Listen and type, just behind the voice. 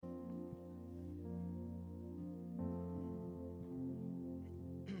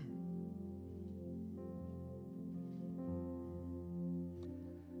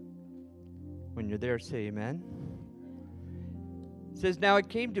you're there, say amen. It says, now it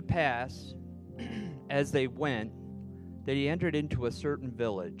came to pass, as they went, that he entered into a certain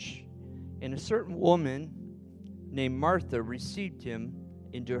village, and a certain woman named Martha received him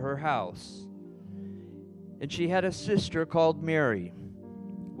into her house. And she had a sister called Mary,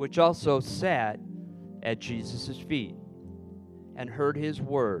 which also sat at Jesus' feet and heard his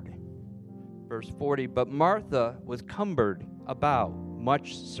word. Verse 40, but Martha was cumbered about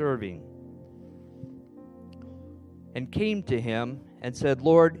much serving, and came to him and said,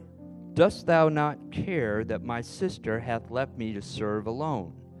 Lord, dost thou not care that my sister hath left me to serve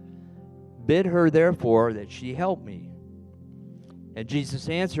alone? Bid her therefore that she help me. And Jesus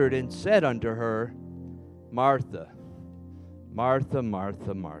answered and said unto her, Martha, Martha,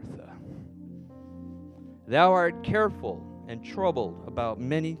 Martha, Martha, thou art careful and troubled about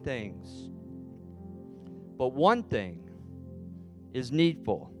many things, but one thing is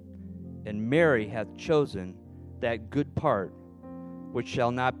needful, and Mary hath chosen that good part which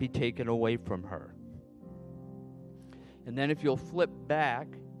shall not be taken away from her. And then if you'll flip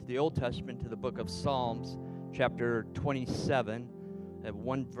back to the Old Testament, to the book of Psalms, chapter 27, I have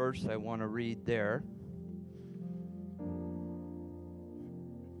one verse I want to read there.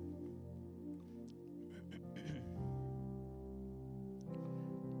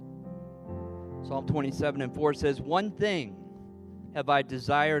 Psalm 27 and 4 says, one thing have I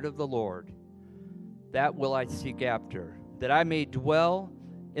desired of the Lord, that will I seek after, that I may dwell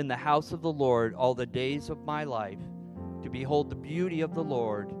in the house of the Lord all the days of my life, to behold the beauty of the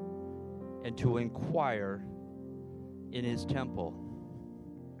Lord, and to inquire in his temple.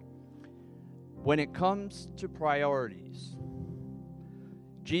 When it comes to priorities,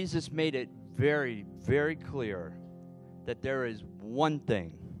 Jesus made it very, very clear that there is one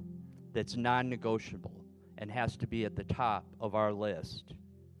thing that's non-negotiable and has to be at the top of our list.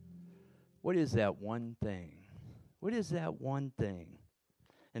 What is that one thing? What is that one thing?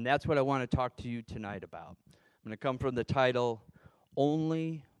 And that's what I want to talk to you tonight about. I'm going to come from the title,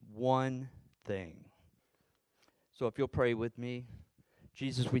 Only One Thing. So if you'll pray with me.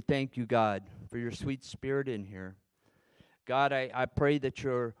 Jesus, we thank you, God, for your sweet spirit in here. God, I pray that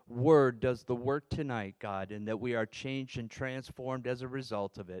your word does the work tonight, God, and that we are changed and transformed as a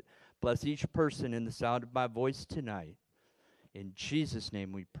result of it. Bless each person in the sound of my voice tonight. In Jesus'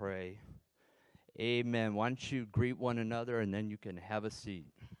 name we pray. Amen. Why don't you greet one another, and then you can have a seat.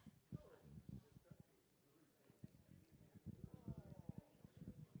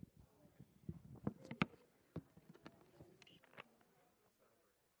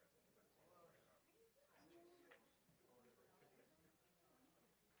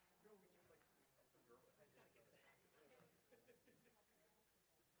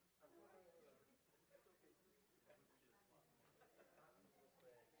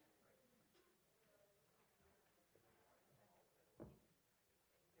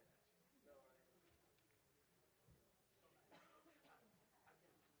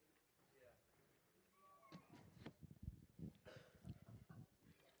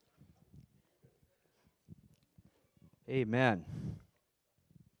 Amen.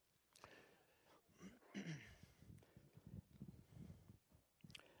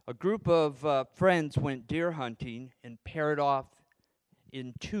 A group of friends went deer hunting and paired off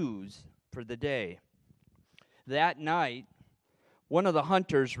in twos for the day. That night, one of the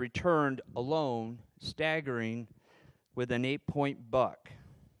hunters returned alone, staggering with an 8-point buck.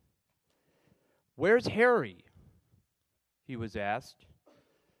 "Where's Harry?" he was asked.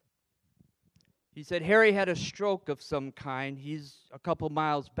 He said, "Harry had a stroke of some kind. He's a couple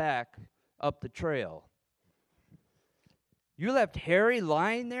miles back up the trail." "You left Harry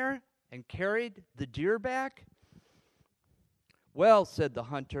lying there and carried the deer back?" "Well," said the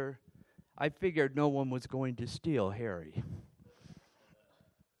hunter, "I figured no one was going to steal Harry."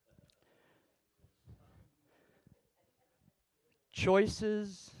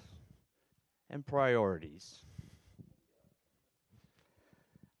 Choices and priorities.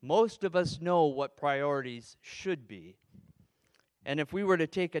 Most of us know what priorities should be. And if we were to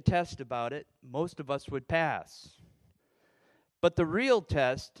take a test about it, most of us would pass. But the real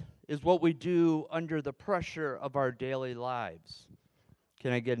test is what we do under the pressure of our daily lives.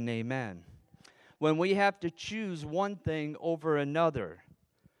 Can I get an amen? When we have to choose one thing over another,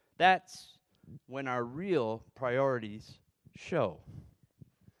 that's when our real priorities show.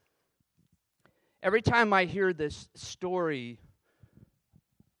 Every time I hear this story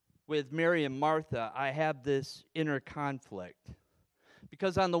with Mary and Martha, I have this inner conflict.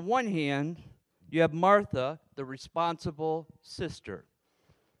 Because on the one hand, you have Martha, the responsible sister.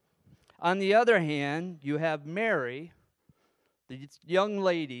 On the other hand, you have Mary, the young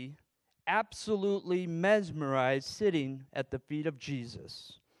lady, absolutely mesmerized sitting at the feet of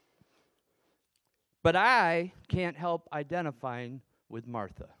Jesus. But I can't help identifying with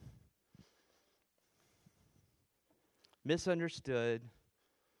Martha. Misunderstood,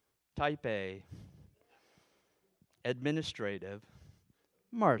 type A, administrative,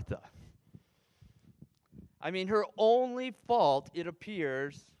 Martha. I mean, her only fault, it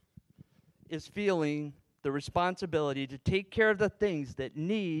appears, is feeling the responsibility to take care of the things that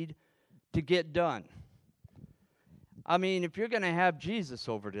need to get done. I mean, if you're going to have Jesus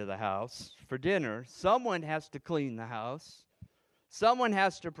over to the house for dinner, someone has to clean the house. Someone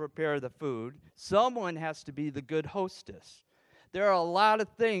has to prepare the food. Someone has to be the good hostess. There are a lot of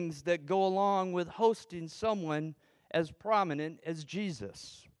things that go along with hosting someone as prominent as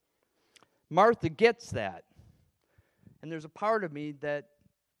Jesus. Martha gets that. And there's a part of me that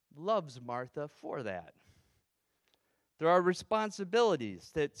loves Martha for that. There are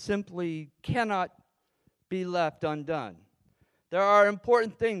responsibilities that simply cannot be left undone. There are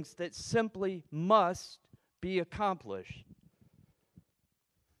important things that simply must be accomplished.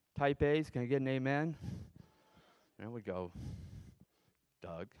 Type A's, can I get an amen? There we go.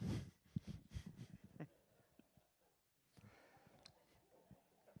 Doug.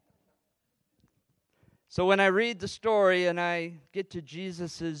 So when I read the story and I get to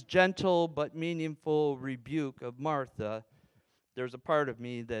Jesus' gentle but meaningful rebuke of Martha, there's a part of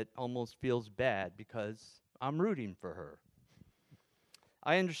me that almost feels bad because I'm rooting for her.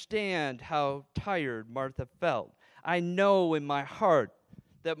 I understand how tired Martha felt. I know in my heart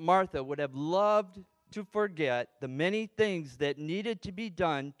that Martha would have loved to forget the many things that needed to be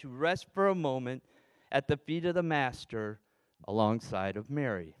done to rest for a moment at the feet of the Master alongside of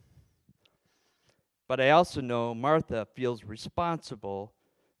Mary. But I also know Martha feels responsible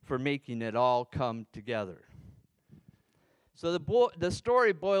for making it all come together. So the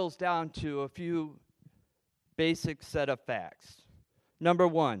story boils down to a few basic set of facts. Number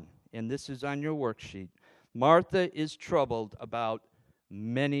one, and this is on your worksheet, Martha is troubled about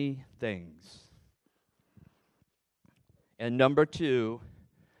many things. And number two,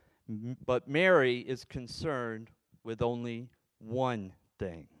 but Mary is concerned with only one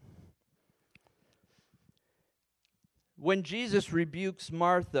thing. When Jesus rebukes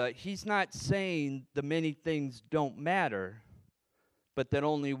Martha, he's not saying the many things don't matter, but that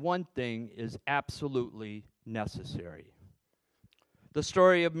only one thing is absolutely necessary. The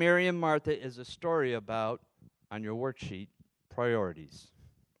story of Mary and Martha is a story about, on your worksheet, priorities.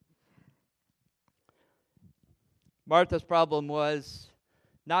 Martha's problem was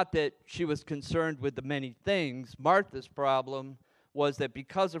not that she was concerned with the many things. Martha's problem was that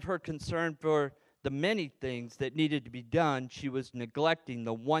because of her concern for the many things that needed to be done, she was neglecting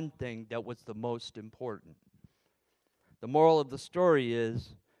the one thing that was the most important. The moral of the story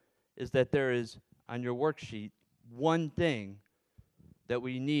is that there is, on your worksheet, one thing that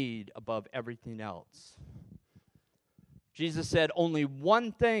we need above everything else. Jesus said only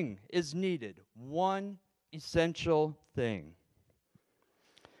one thing is needed, one essential thing.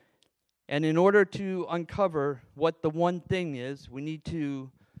 And in order to uncover what the one thing is, we need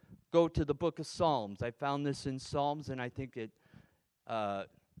to go to the book of Psalms. I found this in Psalms, and I think it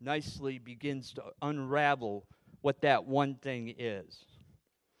nicely begins to unravel what that one thing is.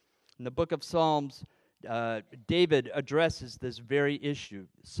 In the book of Psalms, David addresses this very issue.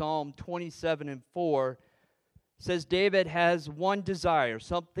 Psalm 27:4 says David has one desire,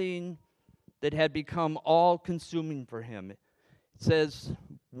 something that had become all-consuming for him. It says,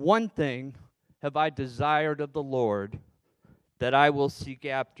 "One thing have I desired of the Lord, that I will seek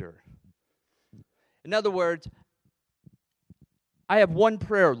after." In other words, I have one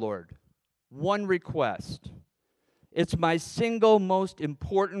prayer, Lord, one request. It's my single most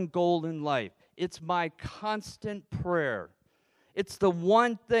important goal in life. It's my constant prayer. It's the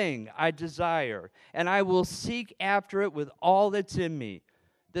one thing I desire, and I will seek after it with all that's in me.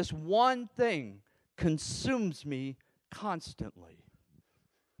 This one thing consumes me constantly.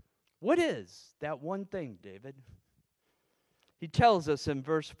 What is that one thing, David? He tells us in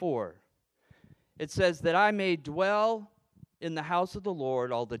verse 4. It says that I may dwell in the house of the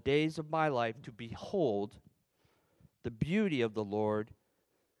Lord all the days of my life, to behold the beauty of the Lord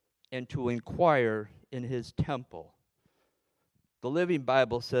and to inquire in his temple. The Living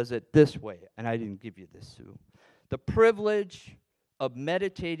Bible says it this way, and I didn't give you this, Sue. The privilege of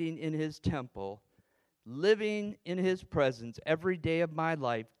meditating in his temple, living in his presence every day of my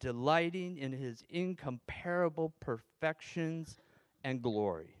life, delighting in his incomparable perfections and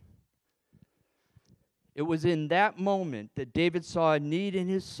glory. It was in that moment that David saw a need in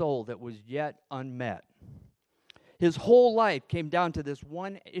his soul that was yet unmet. His whole life came down to this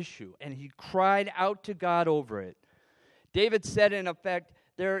one issue, and he cried out to God over it. David said, in effect,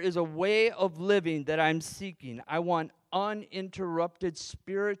 there is a way of living that I'm seeking. I want uninterrupted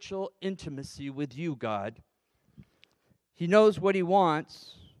spiritual intimacy with you, God. He knows what he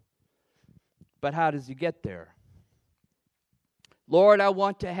wants, but how does he get there? Lord, I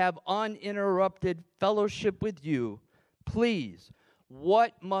want to have uninterrupted fellowship with you. Please,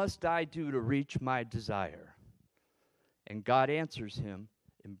 what must I do to reach my desire? And God answers him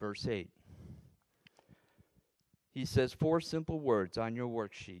in verse 8. He says 4 simple words on your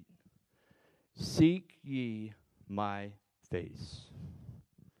worksheet. Seek ye my face.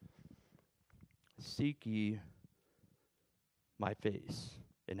 Seek ye my face.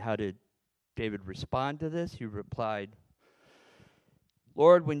 And how did David respond to this? He replied,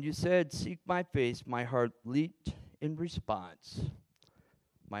 Lord, when you said, seek my face, my heart leaped in response.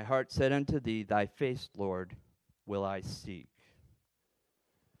 My heart said unto thee, thy face, Lord, will I seek.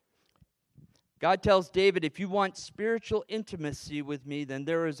 God tells David, if you want spiritual intimacy with me, then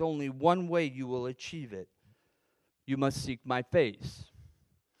there is only one way you will achieve it. You must seek my face.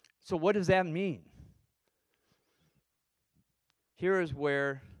 So what does that mean? Here is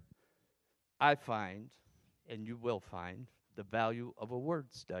where I find, and you will find, the value of a word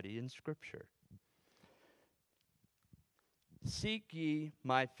study in Scripture. Seek ye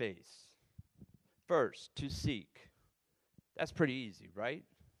my face. First, to seek. That's pretty easy, right?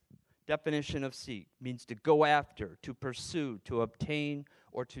 Definition of seek means to go after, to pursue, to obtain,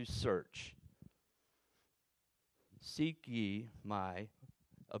 or to search. Seek ye my,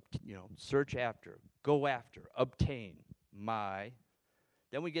 search after, go after, obtain my.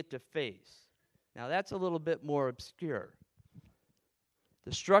 Then we get to face. Now that's a little bit more obscure.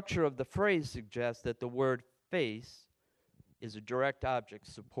 The structure of the phrase suggests that the word face is a direct object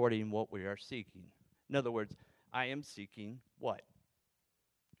supporting what we are seeking. In other words, I am seeking what?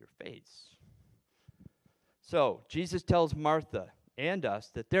 Your face. So, Jesus tells Martha and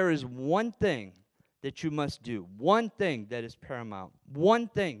us that there is one thing that you must do, one thing that is paramount, one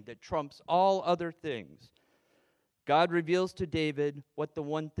thing that trumps all other things. God reveals to David what the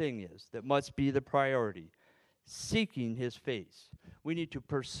one thing is that must be the priority, seeking his face. We need to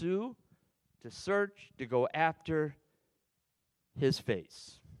pursue, to search, to go after his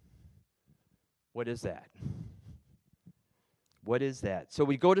face. What is that? What is that? So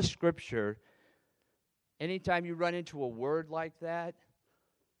we go to Scripture. Anytime you run into a word like that,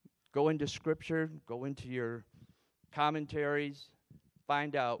 go into Scripture, go into your commentaries,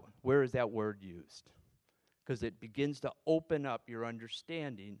 find out where is that word used. Because it begins to open up your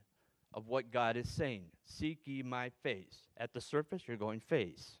understanding of what God is saying. Seek ye my face. At the surface, you're going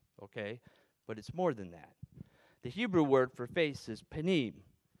face, okay? But it's more than that. The Hebrew word for face is panim,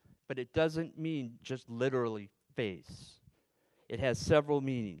 but it doesn't mean just literally face. It has several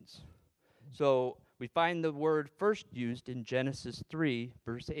meanings. So we find the word first used in Genesis 3,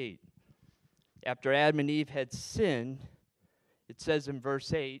 verse 8. After Adam and Eve had sinned, it says in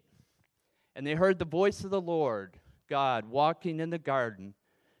verse 8, and they heard the voice of the Lord God walking in the garden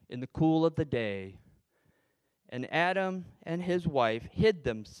in the cool of the day. And Adam and his wife hid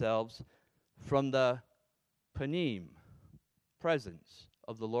themselves from the panim, presence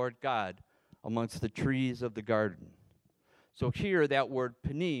of the Lord God amongst the trees of the garden. So here, that word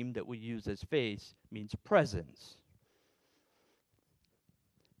panim that we use as face means presence.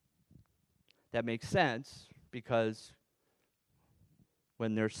 That makes sense because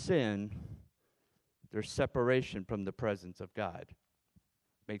when there's sin, there's separation from the presence of God.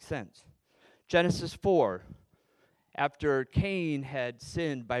 Makes sense. Genesis 4, after Cain had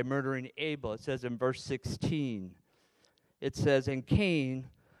sinned by murdering Abel, it says in verse 16, it says, and Cain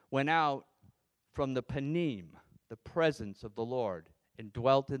went out from the panim, the presence of the Lord, and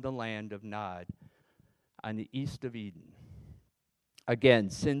dwelt in the land of Nod on the east of Eden. Again,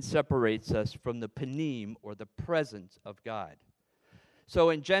 sin separates us from the panim, or the presence of God. So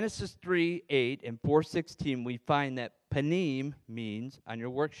in Genesis 3:8 and 4:16, we find that panim means, on your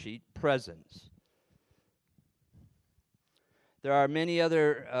worksheet, presence. There are many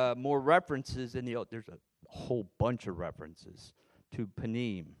other more references in the there's a whole bunch of references to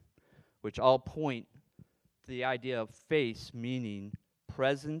panim, which all point to the idea of face, meaning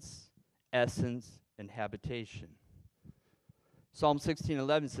presence, essence, and habitation. Psalm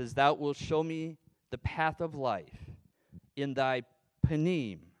 16:11 says, thou wilt show me the path of life. In thy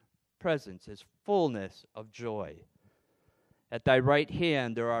panim, presence, is fullness of joy. At thy right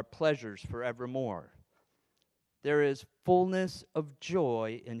hand there are pleasures forevermore. There is fullness of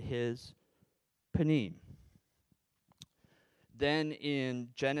joy in his panim. Then in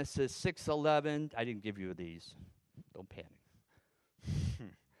Genesis 6:11, I didn't give you these. Don't panic.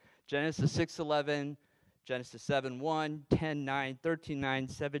 Genesis 6:11, Genesis 7:1, 10:9, 13:9,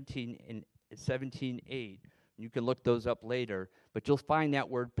 17, and 17:8. You can look those up later, but you'll find that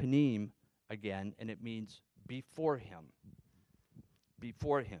word panim again, and it means before him.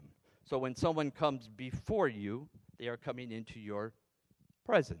 Before him. So when someone comes before you, they are coming into your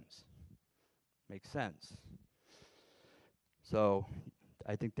presence. Makes sense. So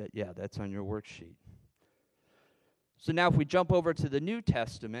I think that, that's on your worksheet. So now if we jump over to the New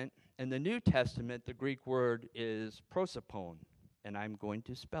Testament, in the New Testament, the Greek word is prosopon, and I'm going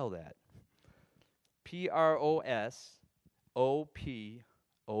to spell that. Prosopon.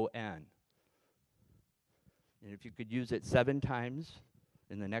 And if you could use it 7 times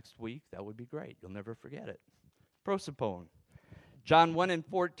in the next week, that would be great. You'll never forget it. Prosopon. John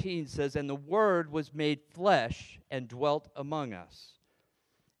 1:14 says, "And the Word was made flesh and dwelt among us,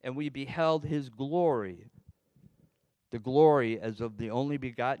 and we beheld his glory, the glory as of the only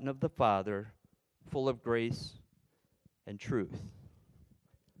begotten of the Father, full of grace and truth."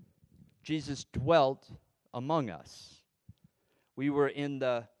 Jesus dwelt among us. We were in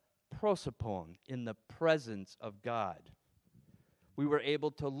the prosopon, in the presence of God. We were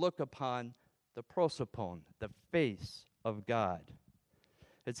able to look upon the prosopon, the face of God.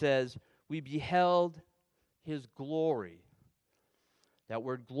 It says, we beheld his glory. That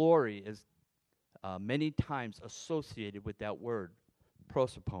word glory is many times associated with that word,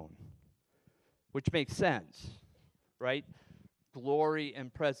 prosopon, which makes sense, right? Glory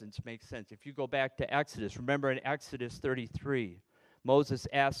and presence makes sense. If you go back to Exodus, remember in Exodus 33, Moses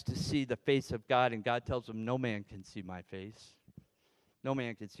asked to see the face of God, and God tells him, no man can see my face. No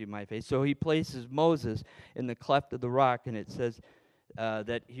man can see my face. So he places Moses in the cleft of the rock, and it says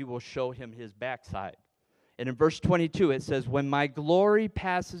that he will show him his backside. And in verse 22, it says, "When my glory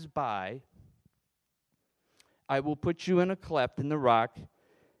passes by, I will put you in a cleft in the rock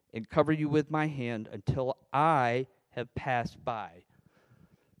and cover you with my hand until I have passed by."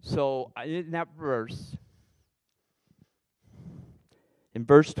 So in that verse, in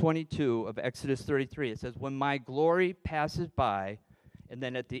verse 22 of Exodus 33, it says, "When my glory passes by," and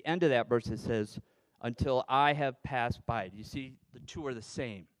then at the end of that verse it says, "until I have passed by." Do you see the two are the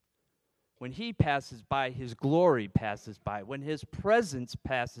same? When he passes by, his glory passes by. When his presence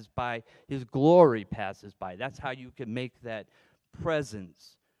passes by, his glory passes by. That's how you can make that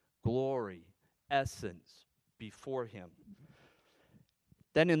presence, glory, essence before him.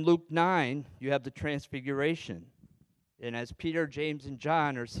 Then in Luke 9, you have the transfiguration. And as Peter, James, and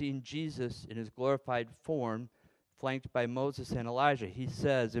John are seeing Jesus in his glorified form, flanked by Moses and Elijah, he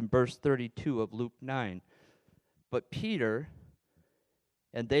says in verse 32 of Luke 9, "But Peter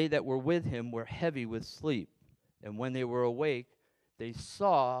and they that were with him were heavy with sleep. And when they were awake, they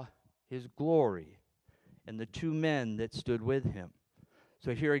saw his glory and the 2 men that stood with him."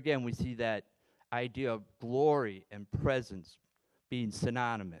 So here again we see that idea of glory and presence being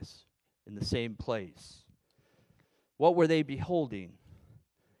synonymous in the same place. What were they beholding?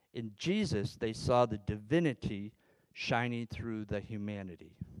 In Jesus, they saw the divinity shining through the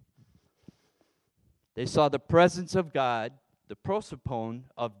humanity. They saw the presence of God, the prosopon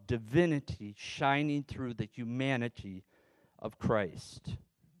of divinity shining through the humanity of Christ.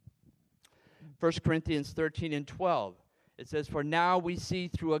 1 Corinthians 13 and 12, it says, "For now we see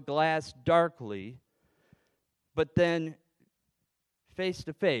through a glass darkly, but then face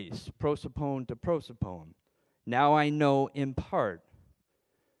to face, prosopon to prosopon. Now I know in part,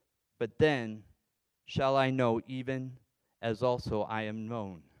 but then shall I know even as also I am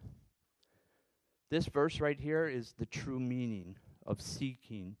known." This verse right here is the true meaning of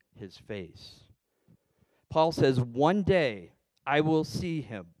seeking his face. Paul says, "One day I will see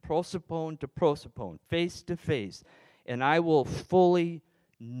him, prosopon to prosopon, face to face, and I will fully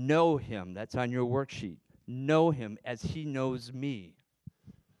know him." That's on your worksheet. Know him as he knows me.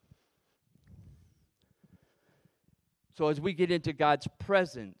 So as we get into God's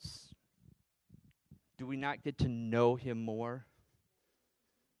presence, do we not get to know him more?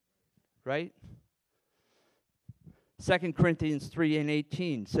 Right? 2 Corinthians 3 and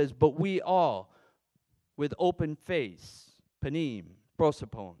 18 says, "But we all, with open face," panim,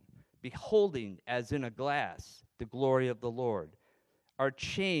 prosopon, "beholding as in a glass the glory of the Lord, are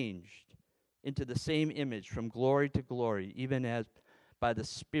changed into the same image from glory to glory, even as by the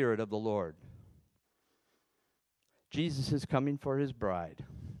Spirit of the Lord." Jesus is coming for his bride,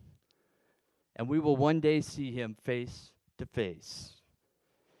 and we will one day see him face to face.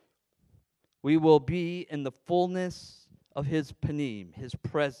 We will be in the fullness of his panim, his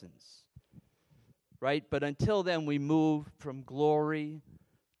presence, right? But until then, we move from glory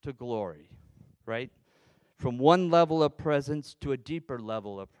to glory, right? from one level of presence to a deeper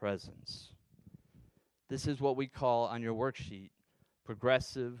level of presence. This is what we call on your worksheet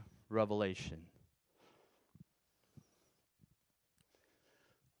progressive revelation.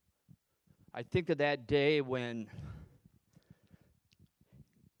 I think of that day when,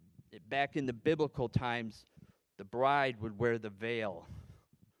 back in the biblical times, the bride would wear the veil.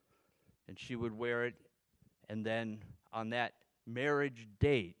 And she would wear it, and then on that marriage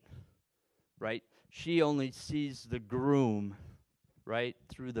date, right, she only sees the groom, right,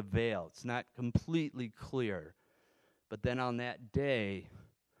 through the veil. It's not completely clear. But then on that day,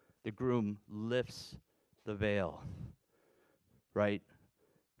 the groom lifts the veil, right?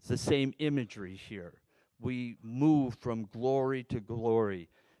 It's the same imagery here. We move from glory to glory.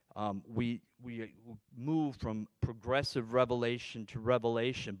 We move from progressive revelation to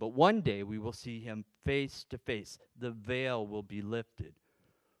revelation. But one day we will see him face to face. The veil will be lifted,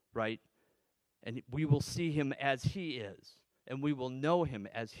 right? And we will see him as he is. And we will know him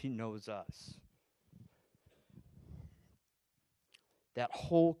as he knows us. That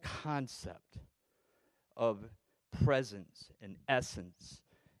whole concept of presence and essence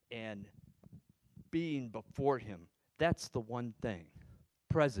and being before him, that's the one thing.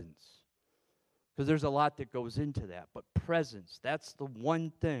 Presence. Because there's a lot that goes into that. But presence, that's the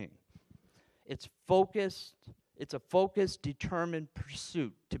one thing. It's a focused, determined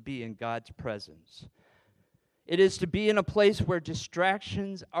pursuit to be in God's presence. It is to be in a place where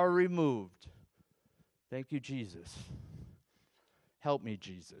distractions are removed. Thank you, Jesus. Help me,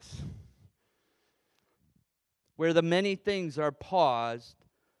 Jesus. Where the many things are paused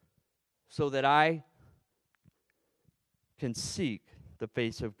so that I can seek the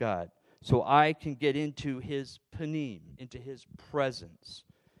face of God. So I can get into his panim, into his presence.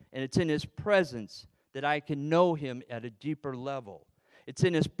 And it's in his presence that I can know him at a deeper level. It's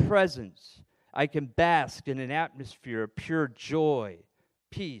in his presence I can bask in an atmosphere of pure joy,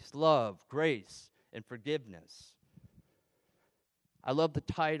 peace, love, grace, and forgiveness. I love the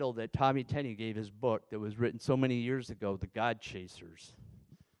title that Tommy Tenney gave his book that was written so many years ago, The God Chasers.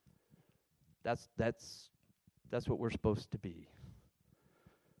 That's what we're supposed to be.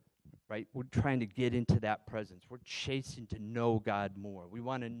 Right? We're trying to get into that presence. We're chasing to know God more. We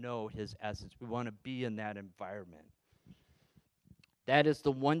want to know his essence. We want to be in that environment. That is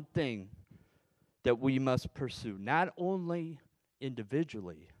the one thing that we must pursue, not only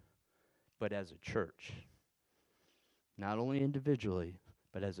individually, but as a church. Not only individually,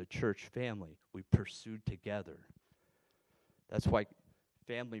 but as a church family, we pursue together. That's why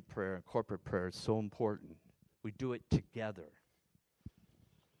family prayer and corporate prayer is so important. We do it together.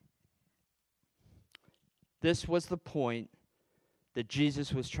 This was the point that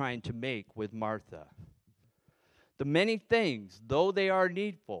Jesus was trying to make with Martha. The many things, though they are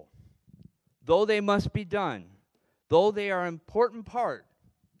needful, though they must be done, though they are an important part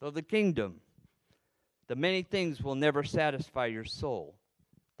of the kingdom, the many things will never satisfy your soul.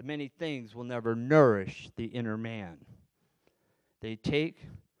 The many things will never nourish the inner man. They take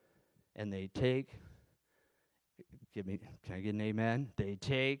and they take. Can I get an amen? They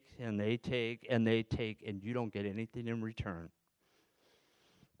take and they take and they take, and you don't get anything in return.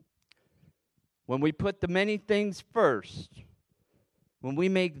 When we put the many things first, when we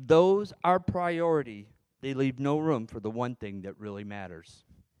make those our priority, they leave no room for the one thing that really matters.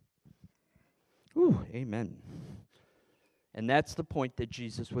 Ooh, amen. And that's the point that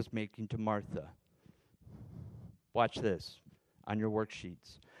Jesus was making to Martha. Watch this on your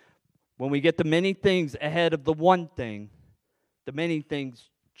worksheets. When we get the many things ahead of the one thing, the many things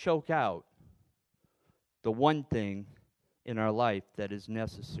choke out the one thing in our life that is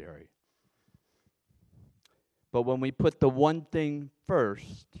necessary. But when we put the one thing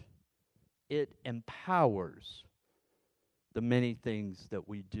first, it empowers the many things that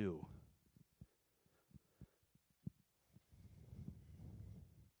we do.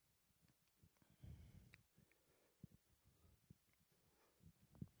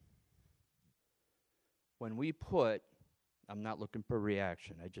 When we put, I'm not looking for a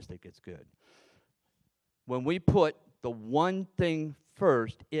reaction, I just think it's good. When we put the one thing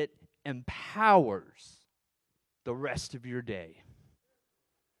first, it empowers the rest of your day.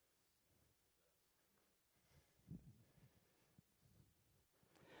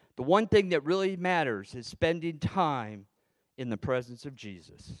 The one thing that really matters is spending time in the presence of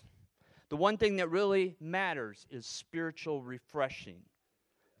Jesus. The one thing that really matters is spiritual refreshing.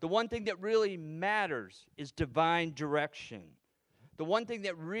 The one thing that really matters is divine direction. The one thing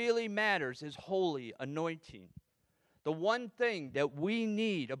that really matters is holy anointing. The one thing that we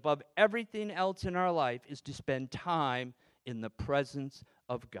need above everything else in our life is to spend time in the presence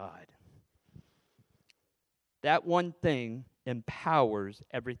of God. That one thing empowers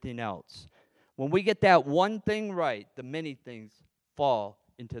everything else. When we get that one thing right, the many things fall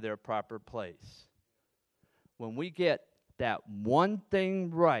into their proper place. When we get that one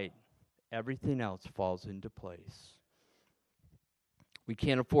thing right, everything else falls into place. We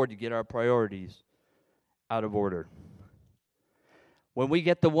can't afford to get our priorities out of order. When we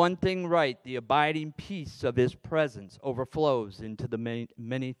get the one thing right, the abiding peace of His presence overflows into the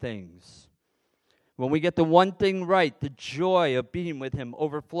many things. When we get the one thing right, the joy of being with Him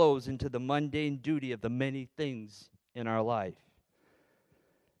overflows into the mundane duty of the many things in our life.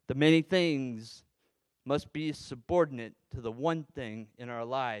 The many things must be subordinate to the one thing in our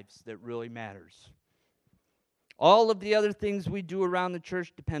lives that really matters. All of the other things we do around the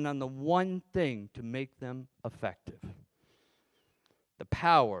church depend on the one thing to make them effective. The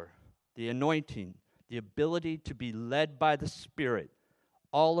power, the anointing, the ability to be led by the Spirit,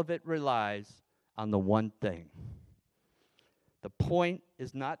 all of it relies on the one thing. The point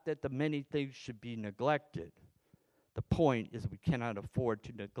is not that the many things should be neglected. The point is we cannot afford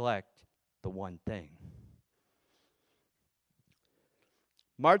to neglect the one thing.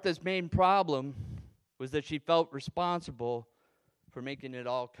 Martha's main problem was that she felt responsible for making it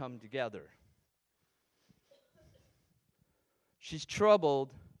all come together. She's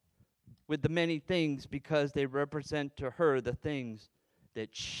troubled with the many things because they represent to her the things that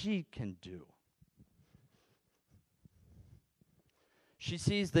she can do. She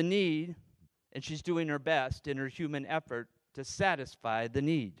sees the need, and she's doing her best in her human effort to satisfy the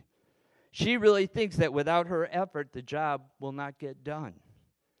need. She really thinks that without her effort, the job will not get done.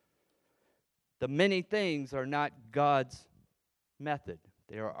 The many things are not God's method.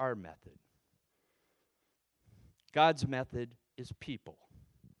 They are our method. God's method is people.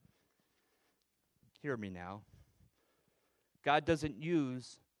 Hear me now. God doesn't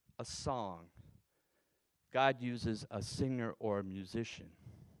use a song. God uses a singer or a musician.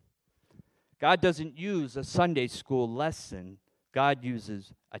 God doesn't use a Sunday school lesson. God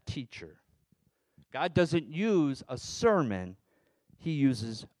uses a teacher. God doesn't use a sermon. He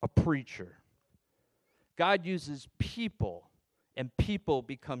uses a preacher. God uses people, and people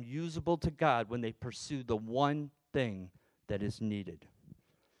become usable to God when they pursue the one thing that is needed.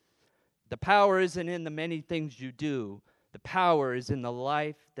 The power isn't in the many things you do. The power is in the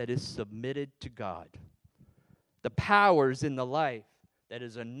life that is submitted to God. The power is in the life that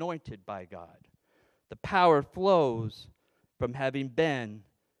is anointed by God. The power flows from having been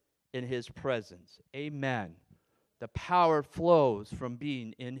in His presence. Amen. The power flows from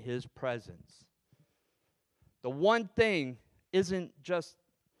being in His presence. The one thing isn't just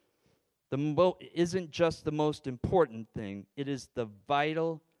the most important thing. It is the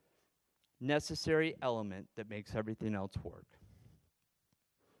vital, necessary element that makes everything else work.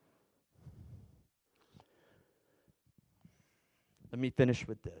 Let me finish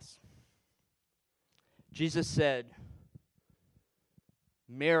with this. Jesus said,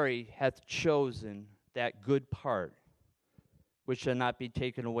 Mary hath chosen that good part which shall not be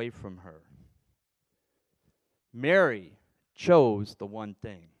taken away from her. Mary chose the one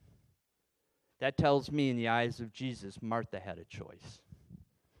thing. That tells me in the eyes of Jesus, Martha had a choice.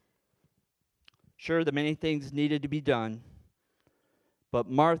 Sure, the many things needed to be done, but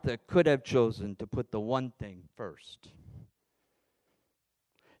Martha could have chosen to put the one thing first.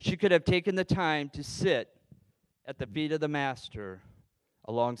 She could have taken the time to sit at the feet of the Master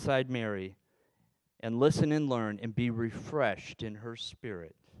alongside Mary and listen and learn and be refreshed in her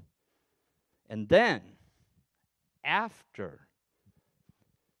spirit. And then, after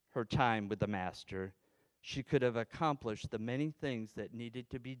her time with the Master, she could have accomplished the many things that needed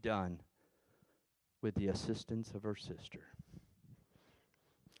to be done with the assistance of her sister.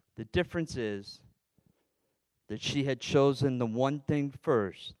 The difference is that she had chosen the one thing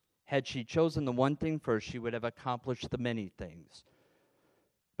first. Had she chosen the one thing first, she would have accomplished the many things.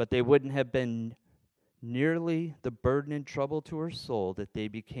 But they wouldn't have been nearly the burden and trouble to her soul that they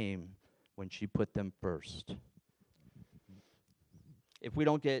became when she put them first. If we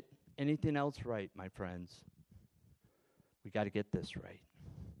don't get anything else right, my friends, we got to get this right.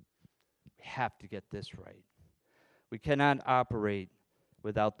 We have to get this right. We cannot operate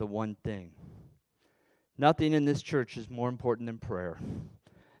without the one thing. Nothing in this church is more important than prayer.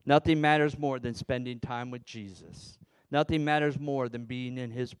 Nothing matters more than spending time with Jesus. Nothing matters more than being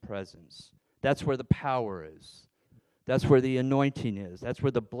in His presence. That's where the power is. That's where the anointing is. That's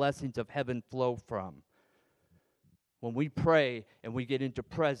where the blessings of heaven flow from. When we pray and we get into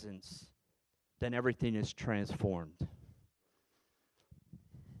presence, then everything is transformed.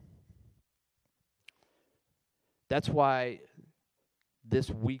 That's why this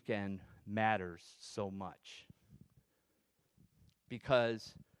weekend matters so much.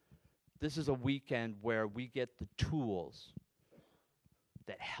 because this is a weekend where we get the tools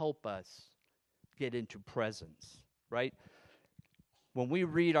that help us get into presence, right? When we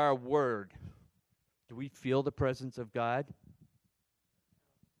read our word, do we feel the presence of God?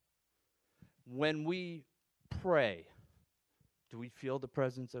 When we pray, do we feel the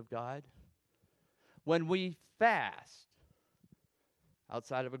presence of God? When we fast,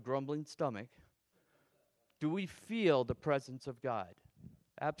 outside of a grumbling stomach, do we feel the presence of God?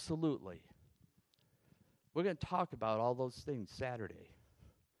 Absolutely. We're going to talk about all those things Saturday.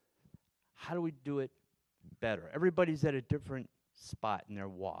 How do we do it better? Everybody's at a different spot in their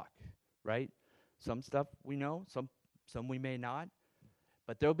walk, right? Some stuff we know, some we may not.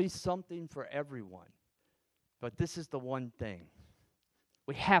 But there'll be something for everyone. But this is the one thing.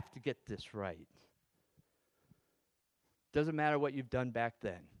 We have to get this right. Doesn't matter what you've done back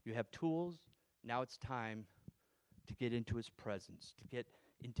then. You have tools. Now it's time to get into his presence, to get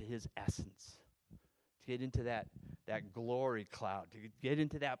into his essence, to get into that glory cloud, to get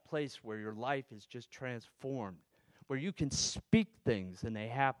into that place where your life is just transformed, where you can speak things and they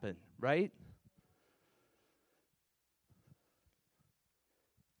happen, right?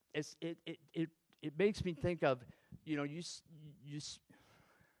 It makes me think of,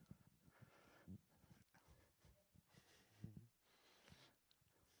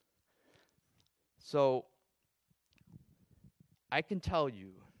 so I can tell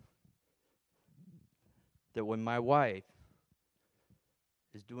you that when my wife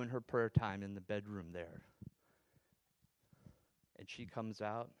is doing her prayer time in the bedroom there, and she comes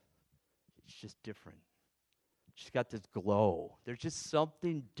out, it's just different. She's got this glow. There's just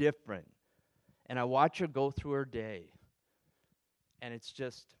something different. And I watch her go through her day, and it's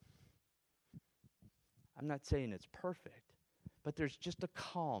just, I'm not saying it's perfect, but there's just a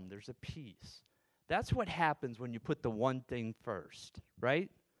calm, there's a peace. That's what happens when you put the one thing first, right?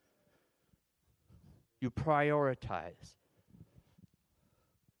 You prioritize.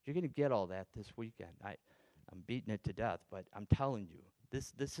 You're going to get all that this weekend. I'm beating it to death, but I'm telling you,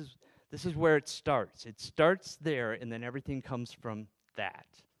 this is where it starts. It starts there, and then everything comes from that.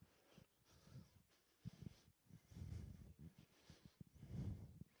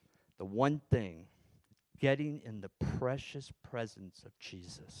 The one thing, getting in the precious presence of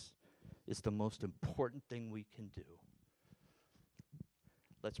Jesus, is the most important thing we can do.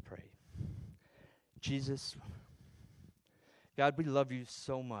 Let's pray. Jesus, God, we love you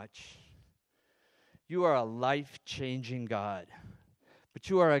so much. You are a life-changing God. But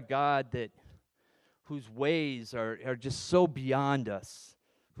you are a God whose ways are just so beyond us,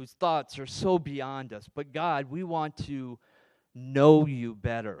 whose thoughts are so beyond us. But God, we want to know you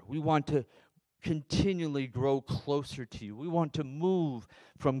better. We want to continually grow closer to you. We want to move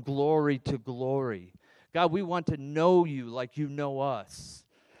from glory to glory. God, we want to know you like you know us.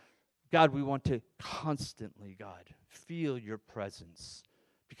 God, we want to constantly, God, feel your presence,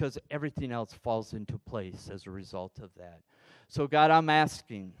 because everything else falls into place as a result of that. So, God, I'm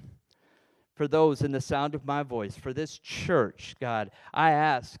asking for those in the sound of my voice, for this church, God, I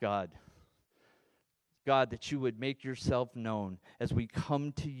ask, God, that you would make yourself known as we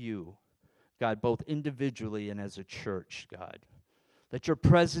come to you, God, both individually and as a church, God. Let your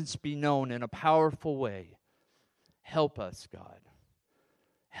presence be known in a powerful way. Help us, God.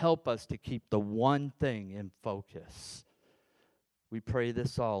 Help us to keep the one thing in focus. We pray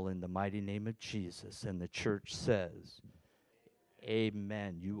this all in the mighty name of Jesus. And the church says,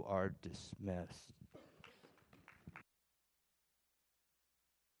 amen. You are dismissed.